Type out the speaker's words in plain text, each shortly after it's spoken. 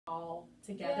all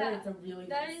together. Yeah. It's a really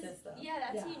That good is, system. yeah,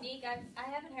 that's unique. I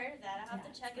haven't heard of that. I'll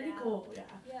have to check it out. Pretty cool,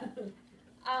 yeah.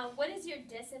 Yeah. What is your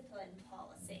discipline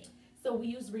policy? So we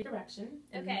use redirection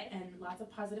and, Okay. and lots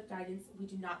of positive guidance. We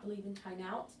do not believe in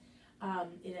timeout.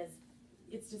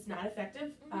 It's just not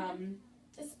effective.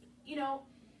 You know,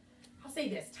 I'll say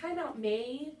this: timeout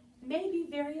may be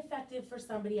very effective for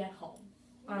somebody at home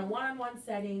on a one-on-one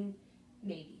setting,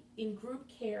 maybe. In group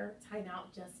care,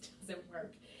 timeout just doesn't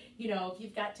work. You know, if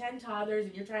you've got 10 toddlers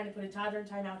and you're trying to put a toddler in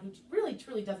timeout who really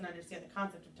truly doesn't understand the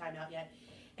concept of timeout yet,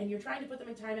 and you're trying to put them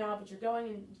in timeout, but you're going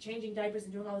and changing diapers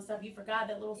and doing all this stuff, you forgot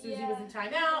that little Susie was in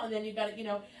timeout, and then you've got to, you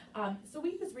know, so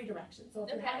we use redirection. So if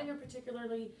you're having a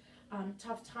particularly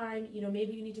tough time, you know,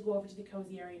 maybe you need to go over to the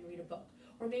cozy area and read a book.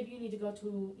 Or maybe you need to go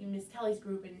to Miss Kelly's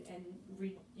group and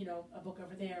read, you know, a book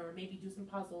over there, or maybe do some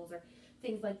puzzles or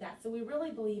things like that. So we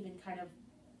really believe in kind of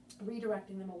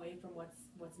redirecting them away from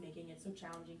what's making it so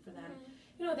challenging for them.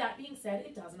 You know, that being said,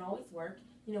 it doesn't always work.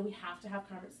 You know, we have to have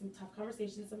some tough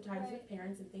conversations sometimes with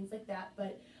parents and things like that,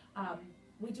 but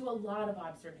we do a lot of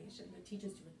observation. The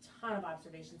teachers do a ton of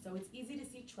observation, so it's easy to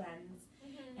see trends,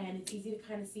 and it's easy to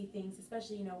kind of see things,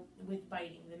 especially, you know, with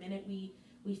biting. The minute we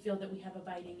feel that we have a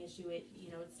biting issue, we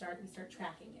start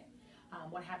tracking it.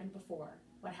 What happened before,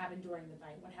 what happened during the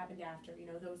bite, what happened after, you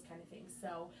know, those kind of things.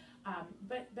 So,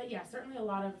 but yeah, certainly a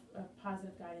lot of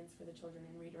positive guidance for the children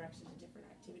and redirection to different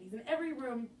activities. And every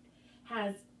room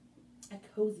has a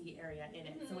cozy area in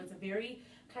it. So it's a very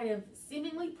kind of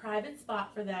seemingly private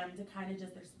spot for them to kind of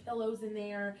just, there's pillows in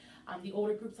there. The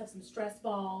older groups have some stress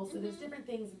balls, so there's different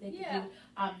things that they can do.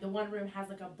 The one room has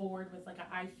like a board with like a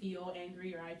I feel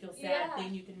angry or I feel sad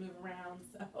thing you can move around.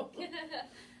 So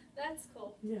that's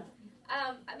cool. Yeah.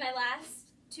 My last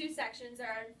two sections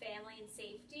are on family and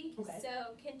safety. Okay.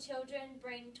 So can children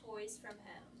bring toys from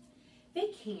home? They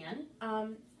can,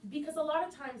 because a lot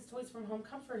of times toys from home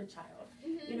comfort a child.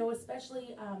 You know,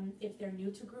 especially if they're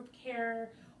new to group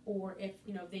care, or if,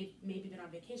 you know, they've maybe been on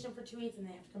vacation for 2 weeks and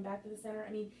they have to come back to the center.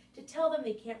 I mean, to tell them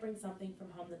they can't bring something from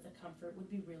home that's a comfort would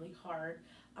be really hard,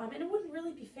 and it wouldn't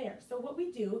really be fair. So what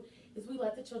we do is we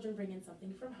let the children bring in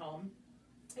something from home,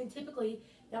 and typically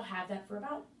they'll have that for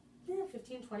about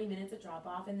 15-20 minutes at drop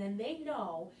off, and then they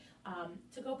know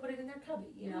to go put it in their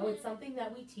cubby. You know, it's something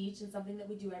that we teach and something that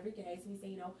we do every day. So we say,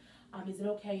 you know, is it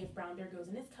okay if Brown Bear goes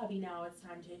in his cubby now? It's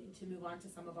time to move on to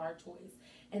some of our toys.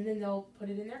 And then they'll put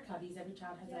it in their cubbies. Every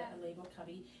child has a labeled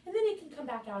cubby. And then it can come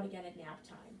back out again at nap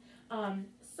time.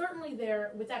 Certainly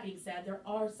with that being said, there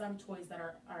are some toys that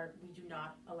are we do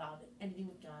not allow anything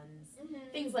with guns,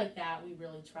 things like that. We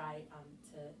really try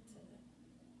to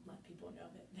let people know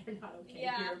that they're not okay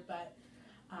here.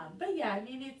 But yeah, I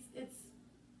mean, it's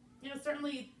you know,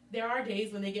 certainly there are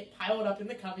days when they get piled up in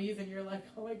the cubbies and you're like,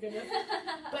 oh my goodness.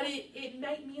 But it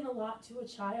might mean a lot to a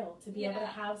child to be able to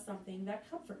have something that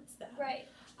comforts them. Right.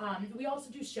 We also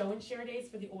do show and share days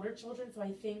for the older children, so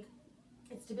I think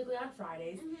it's typically on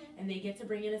Fridays, and they get to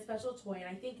bring in a special toy, and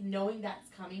I think knowing that's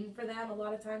coming for them a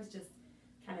lot of times just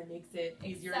kind of makes it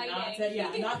easier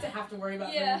not to have to worry about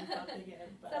bringing something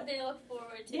in. But something to look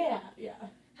forward to. Yeah.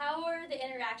 How are the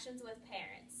interactions with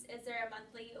parents? Is there a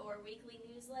monthly or weekly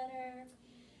newsletter?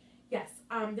 Yes,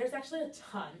 there's actually a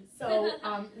ton. So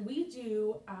we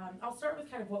do, I'll start with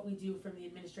kind of what we do from the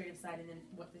administrative side and then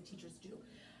what the teachers do.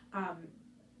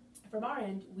 From our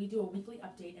end, we do a weekly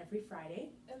update every Friday.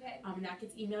 Okay. And that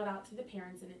gets emailed out to the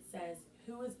parents, and it says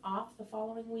who is off the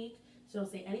following week. So it'll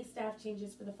say any staff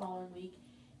changes for the following week,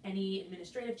 any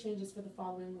administrative changes for the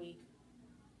following week,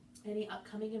 any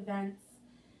upcoming events,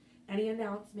 any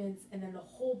announcements, and then the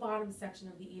whole bottom section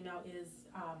of the email is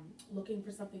looking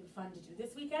for something fun to do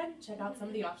this weekend. Check out some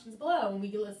of the options below, and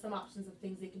we list some options of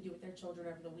things they can do with their children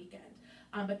over the weekend.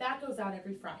 But that goes out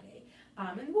every Friday.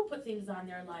 And we'll put things on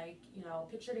there like, you know,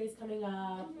 picture days coming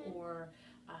up, or,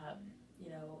 you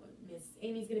know, Miss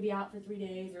Amy's going to be out for 3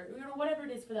 days, or, you know, whatever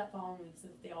it is for that following week, so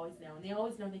that they always know. And they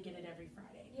always know they get it every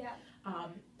Friday. Yeah.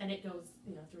 And it goes,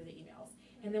 you know, through the emails.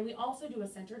 And then we also do a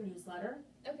center newsletter.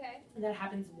 Okay. And that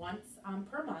happens once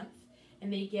per month,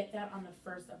 and they get that on the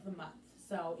first of the month.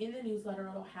 So in the newsletter,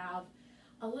 it'll have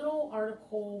a little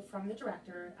article from the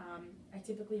director. I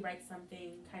typically write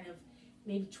something kind of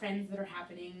maybe trends that are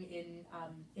happening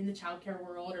in the childcare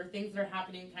world, or things that are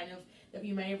happening kind of that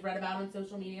you may have read about on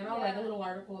social media, and I'll write a little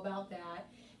article about that.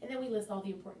 And then we list all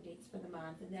the important dates for the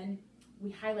month, and then we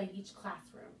highlight each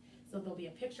classroom. So there'll be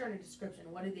a picture and a description.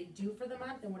 What did they do for the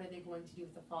month, and what are they going to do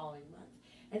for the following month?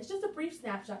 And it's just a brief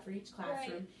snapshot for each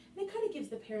classroom. And it kind of gives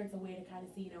the parents a way to kind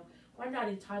of see, you know, well, I'm not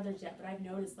in toddlers yet, but I've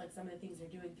noticed like some of the things they're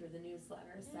doing through the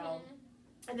newsletter. So,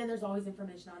 and then there's always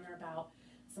information on there about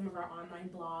some of our online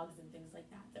blogs and things like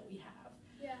that we have.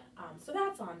 Yeah. So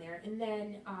that's on there. And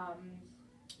then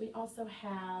we also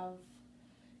have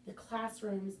the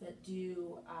classrooms that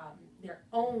do their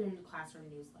own classroom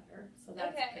newsletter. So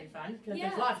that's pretty fun because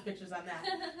there's lots of pictures on that.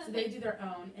 So they do their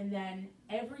own. And then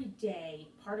every day,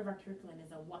 part of our curriculum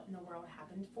is a What in the World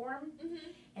Happened form.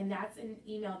 And that's an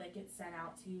email that gets sent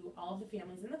out to all of the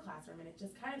families in the classroom. And it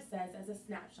just kind of says as a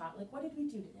snapshot, like, what did we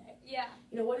do today? Yeah.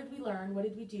 You know, what did we learn? What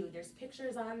did we do? There's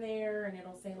pictures on there, and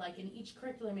it'll say, like, in each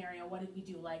curriculum area, what did we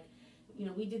do? Like, you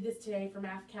know, we did this today for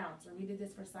Math Counts, or we did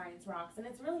this for Science Rocks. And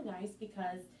it's really nice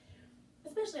because,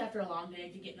 especially after a long day,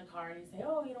 if you get in the car and you say,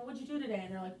 oh, you know, what'd you do today?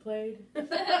 And they're like, played.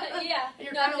 Yeah. And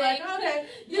you're kind of like, okay.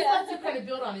 This lets you kind of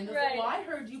build on it. And they'll Right. say, well, I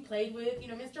heard you played with, you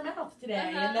know, Mr. Mouth today.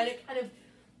 And then it kind of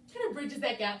bridges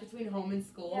that gap between home and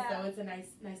school. Yeah. So it's a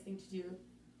nice thing to do.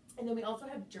 And then we also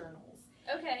have journals.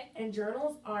 Okay. And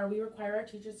journals we require our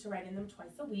teachers to write in them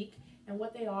twice a week. And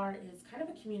what they are is kind of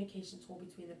a communication tool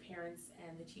between the parents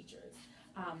and the teachers.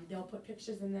 They'll put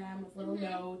pictures in them with little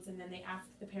notes, and then they ask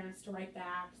the parents to write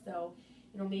back. So,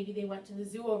 you know, maybe they went to the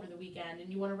zoo over the weekend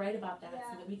and you want to write about that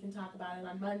so that we can talk about it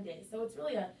on Monday. So it's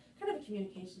really a kind of a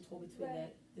communication tool between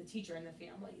the teacher and the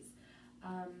families.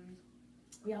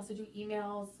 We also do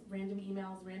emails,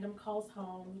 random calls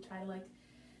home. We try to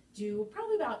do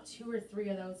probably about 2 or 3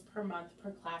 of those per month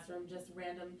per classroom, just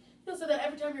random, you know, so that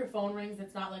every time your phone rings,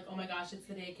 it's not like, oh my gosh, it's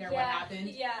the daycare, what happened?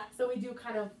 Yeah. So we do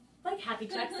kind of like happy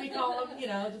checks, we call them, you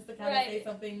know, just to kind of say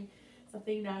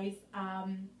something nice.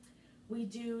 We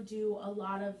do a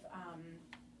lot of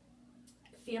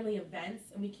family events,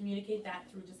 and we communicate that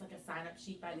through just like a sign-up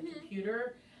sheet by the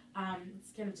computer.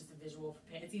 It's kind of just a visual for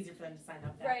parents. It's easier for them to sign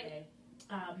up that way.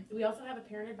 We also have a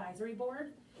parent advisory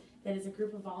board that is a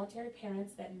group of voluntary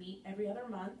parents that meet every other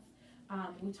month.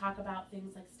 We talk about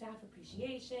things like staff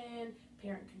appreciation,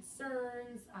 parent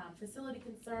concerns, facility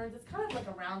concerns. It's kind of like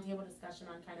a roundtable discussion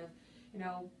on kind of, you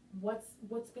know,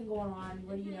 what's been going on.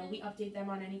 Where, you know, we update them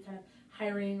on any kind of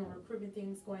hiring or recruitment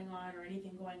things going on, or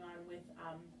anything going on with,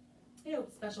 you know,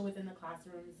 special within the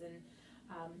classrooms. And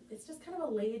it's just kind of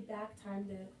a laid back time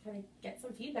to kind of get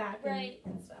some feedback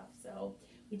and stuff. So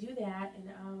we do that. And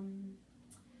I'm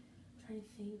trying to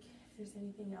think if there's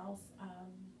anything else.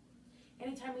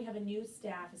 Anytime we have a new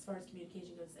staff, as far as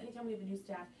communication goes, anytime we have a new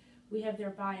staff, we have their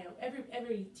bio.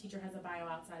 Every teacher has a bio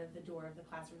outside of the door of the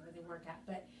classroom where they work at.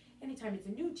 But anytime it's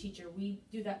a new teacher, we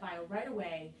do that bio right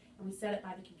away, and we set it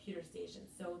by the computer station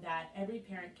so that every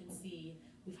parent can see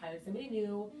we've hired somebody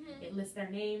new. It lists their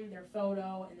name, their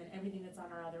photo, and then everything that's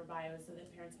on our other bios, so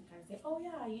that parents can kind of say, oh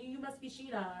yeah, you must be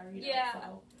Sheena, or, you know,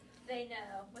 so. They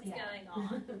know what's going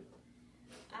on.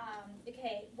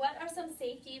 Okay, what are some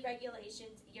safety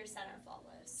regulations your center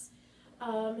follows?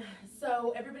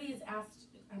 So everybody is asked,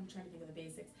 I'm trying to think of the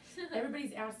basics.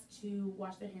 Everybody's asked to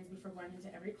wash their hands before going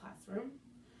into every classroom.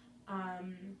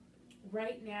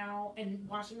 Right now, and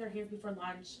washing their hands before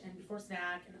lunch and before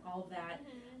snack and all of that.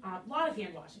 A lot of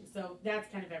hand washing, so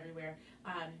that's kind of everywhere.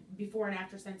 Before and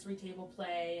after sensory table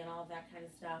play and all of that kind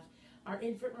of stuff. Our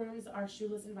infant rooms are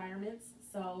shoeless environments,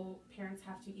 so parents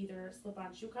have to either slip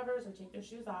on shoe covers or take their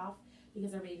shoes off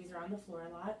because our babies are on the floor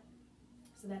a lot.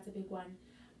 So that's a big one.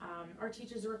 Our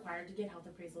teachers are required to get health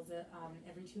appraisals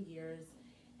every 2 years.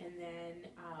 And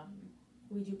then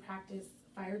we do practice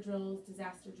fire drills,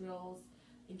 disaster drills,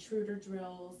 intruder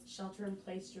drills,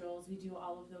 shelter-in-place drills. We do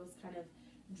all of those kind of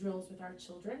drills with our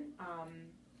children.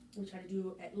 We try to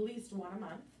do at least one a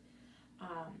month.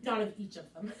 Not of each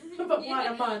of them, but one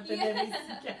a month, and then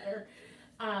we together.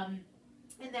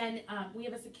 And then we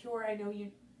have a secure, I know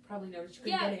you probably noticed you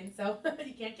couldn't get in, so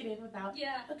you can't get in without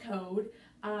a code.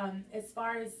 As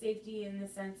far as safety in the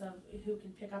sense of who can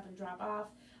pick up and drop off,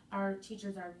 our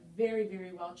teachers are very,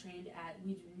 very well trained at,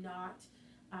 we do not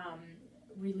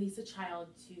release a child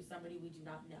to somebody we do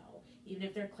not know. Even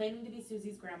if they're claiming to be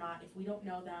Susie's grandma, if we don't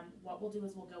know them, what we'll do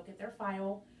is we'll go get their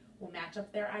file, we'll match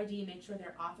up their ID, make sure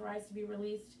they're authorized to be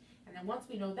released, and then once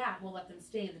we know that, we'll let them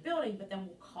stay in the building, but then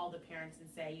we'll call the parents and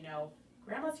say, you know,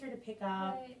 grandma's here to pick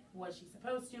up, was she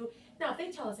supposed to? Now, if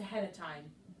they tell us ahead of time,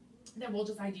 then we'll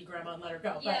just ID grandma and let her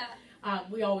go.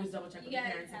 But we always double check with the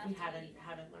parents if we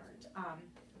haven't learned.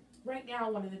 Right now,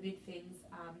 one of the big things,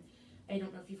 I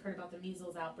don't know if you've heard about the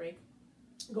measles outbreak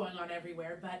going on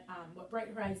everywhere, but what Bright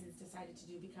Horizons decided to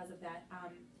do because of that,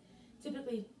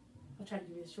 typically, I'll try to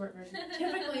give you the short version.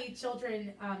 Typically,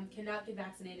 children cannot get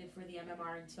vaccinated for the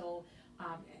MMR until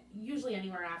usually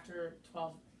anywhere after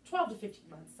 12 to 15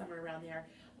 months, somewhere around there,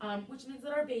 which means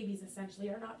that our babies essentially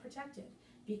are not protected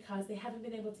because they haven't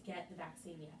been able to get the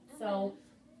vaccine yet. So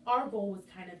our goal was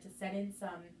kind of to set in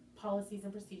some policies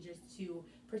and procedures to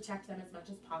protect them as much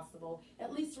as possible,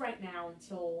 at least right now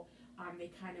until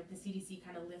the CDC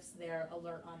kind of lifts their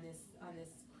alert on this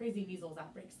crazy measles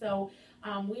outbreak. So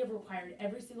we have required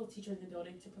every single teacher in the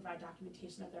building to provide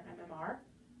documentation of their MMR,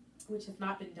 which has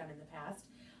not been done in the past.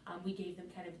 We gave them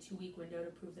kind of a 2-week window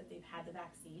to prove that they've had the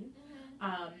vaccine.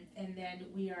 And then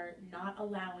we are not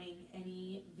allowing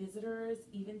any visitors,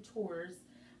 even tours,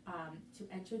 to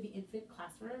enter the infant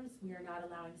classrooms. We are not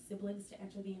allowing siblings to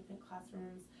enter the infant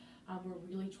classrooms. We're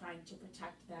really trying to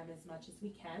protect them as much as we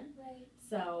can. Right.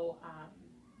 So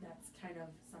that's kind of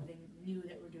something new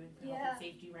that we're doing for health and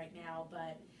safety right now.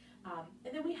 But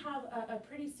and then we have a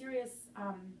pretty serious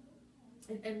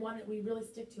and one that we really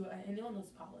stick to, an illness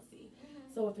policy.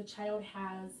 So if a child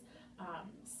has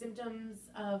symptoms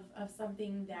of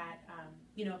something that,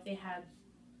 if they have,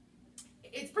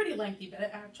 it's pretty lengthy,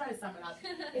 but I'll try to sum it up.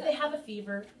 If they have a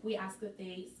fever, we ask that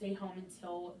they stay home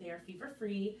until they are fever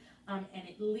free, and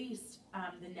at least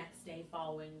the next day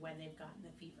following when they've gotten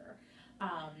the fever.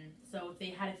 So if they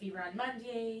had a fever on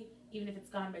Monday, even if it's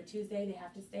gone by Tuesday, they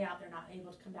have to stay out. They're not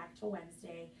able to come back till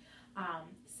Wednesday.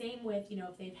 Same with,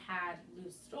 if they've had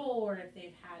loose stool or if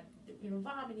they've had,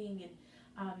 vomiting,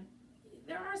 and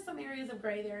there are some areas of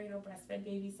gray there. Breastfed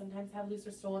babies sometimes have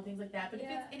looser stool and things like that. But if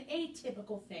it's an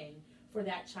atypical thing for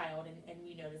that child, and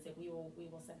we notice it, we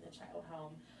will send the child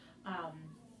home.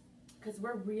 Because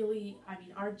we're really,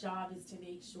 our job is to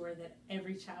make sure that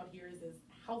every child here is as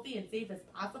healthy and safe as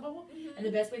possible. And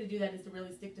the best way to do that is to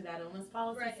really stick to that illness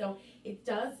policy. Right. So it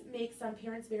does make some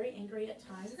parents very angry at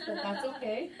times, but that's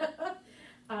okay.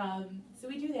 So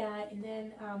we do that, and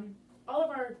then all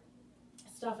of our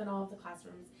stuff in all of the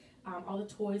classrooms, all the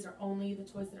toys are only the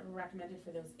toys that are recommended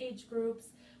for those age groups.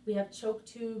 We have choke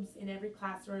tubes in every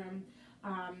classroom.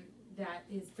 That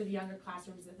is for the younger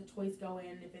classrooms that the toys go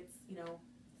in. If it's,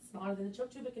 smaller than the choke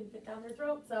tube, it can fit down their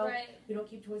throat. So we don't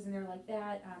keep toys in there like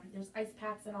that. There's ice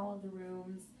packs in all of the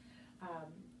rooms,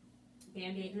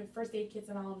 Band-Aid, first aid kits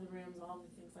in all of the rooms, all of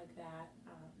the things like that.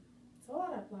 So a lot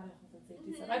of health and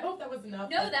safety stuff. I hope that was enough.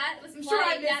 No, that was I'm sure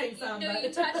I'm missing some.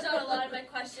 You touched on a lot of my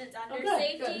questions under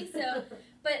safety. Good. So,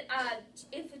 but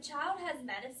if a child has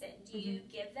medicine, do you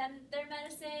give them their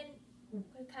medicine?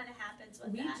 What kind of happens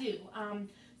with that? We do.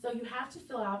 So you have to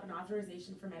fill out an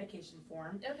authorization for medication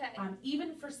form. Okay.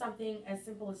 Even for something as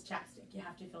simple as chapstick, you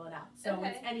have to fill it out. So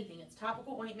it's anything. It's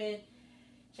topical ointment,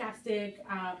 chapstick,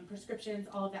 prescriptions,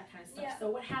 all of that kind of stuff. Yeah. So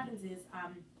what happens is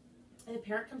the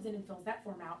parent comes in and fills that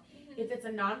form out. If it's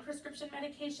a non-prescription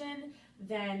medication,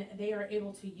 then they are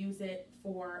able to use it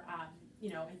for, I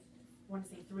want to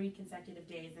say 3 consecutive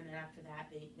days, and then after that,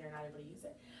 they're not able to use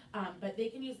it. But they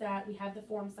can use that. We have the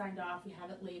form signed off. We have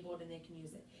it labeled, and they can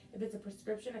use it. If it's a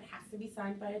prescription, it has to be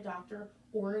signed by a doctor,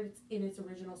 or it's in its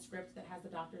original script that has the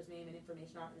doctor's name and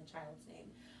information on it and the child's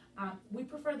name. We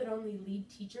prefer that only lead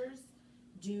teachers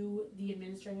do the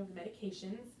administering of the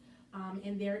medications.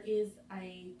 And there is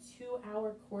a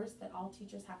 2-hour course that all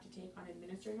teachers have to take on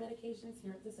administering medications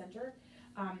here at the center.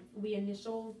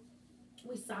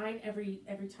 We sign every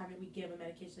time that we give a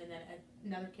medication, and then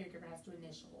another caregiver has to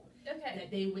initial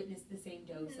that they witnessed the same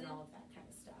dose and all of that kind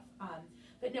of stuff.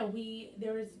 But no,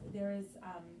 there is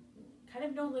kind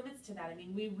of no limits to that.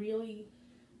 We really,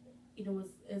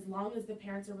 as long as the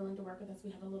parents are willing to work with us,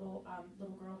 we have a little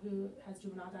girl who has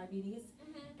juvenile diabetes,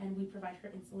 and we provide her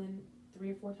insulin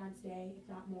 3 or 4 times a day, if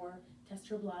not more, test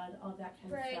her blood, all of that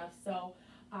kind of stuff. So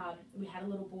we had a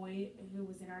little boy who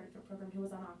was in our infant program who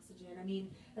was on oxygen.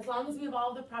 As long as we have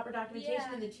all of the proper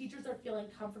documentation and the teachers are feeling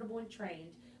comfortable and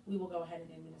trained, we will go ahead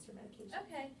and administer medication.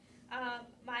 Okay.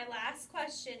 My last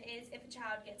question is, if a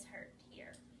child gets hurt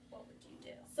here, what would you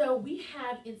do? So we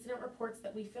have incident reports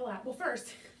that we fill out. Well,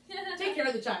 first, take care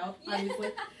of the child,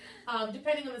 obviously.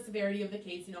 Depending on the severity of the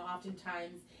case,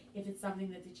 oftentimes if it's something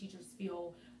that the teachers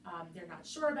feel they're not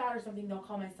sure about or something, they'll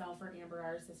call myself or Amber,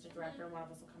 our assistant director, and one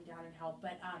of us will come down and help.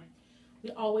 But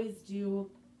we always do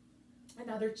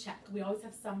another check. We always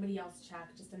have somebody else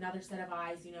check, just another set of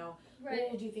eyes,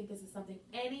 Oh, do you think this is something?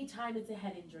 Anytime it's a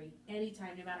head injury,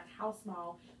 anytime, no matter how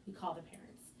small, we call the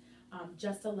parents.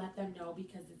 Just to let them know,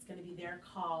 because it's going to be their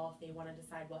call if they want to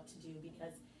decide what to do,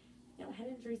 because head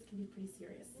injuries can be pretty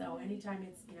serious. So anytime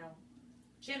it's,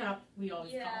 chin up, we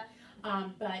always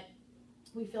call. But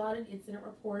we fill out an incident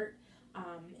report,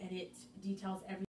 and it details everything